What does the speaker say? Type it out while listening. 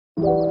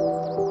What's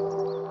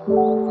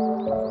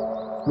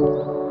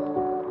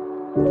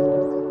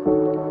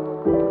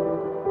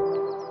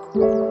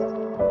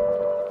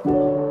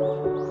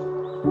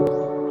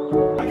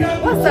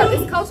up?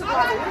 It's Coach Girl.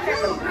 We're here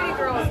for Pretty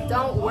Girls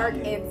Don't Work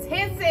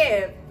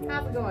Intensive.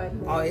 How's it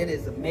going? Oh, it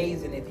is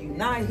amazing. If you're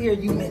not here,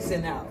 you're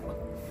missing out.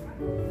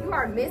 You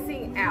are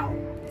missing out.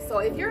 So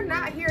if you're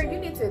not here, you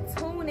need to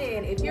tune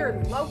in. If you're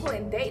local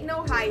in Dayton,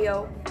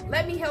 Ohio,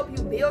 let me help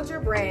you build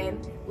your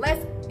brand.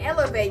 Let's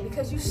elevate,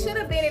 because you should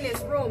have been in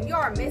this room. You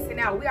are missing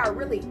out. We are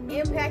really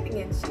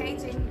impacting and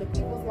changing the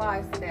people's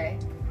lives today.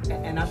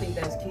 And I think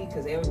that's key,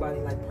 because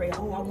everybody like pray,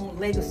 oh, I want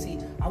legacy,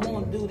 I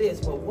want to do this,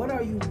 but what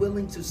are you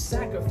willing to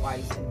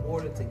sacrifice in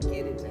order to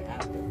get it to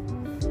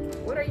happen?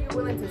 What are you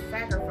willing to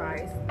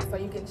sacrifice so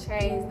you can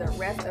change the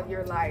rest of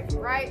your life,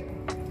 right?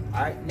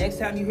 All right, next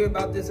time you hear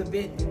about this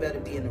event, you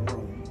better be in the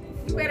room.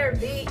 You better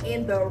be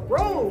in the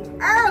room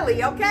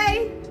early,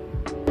 okay?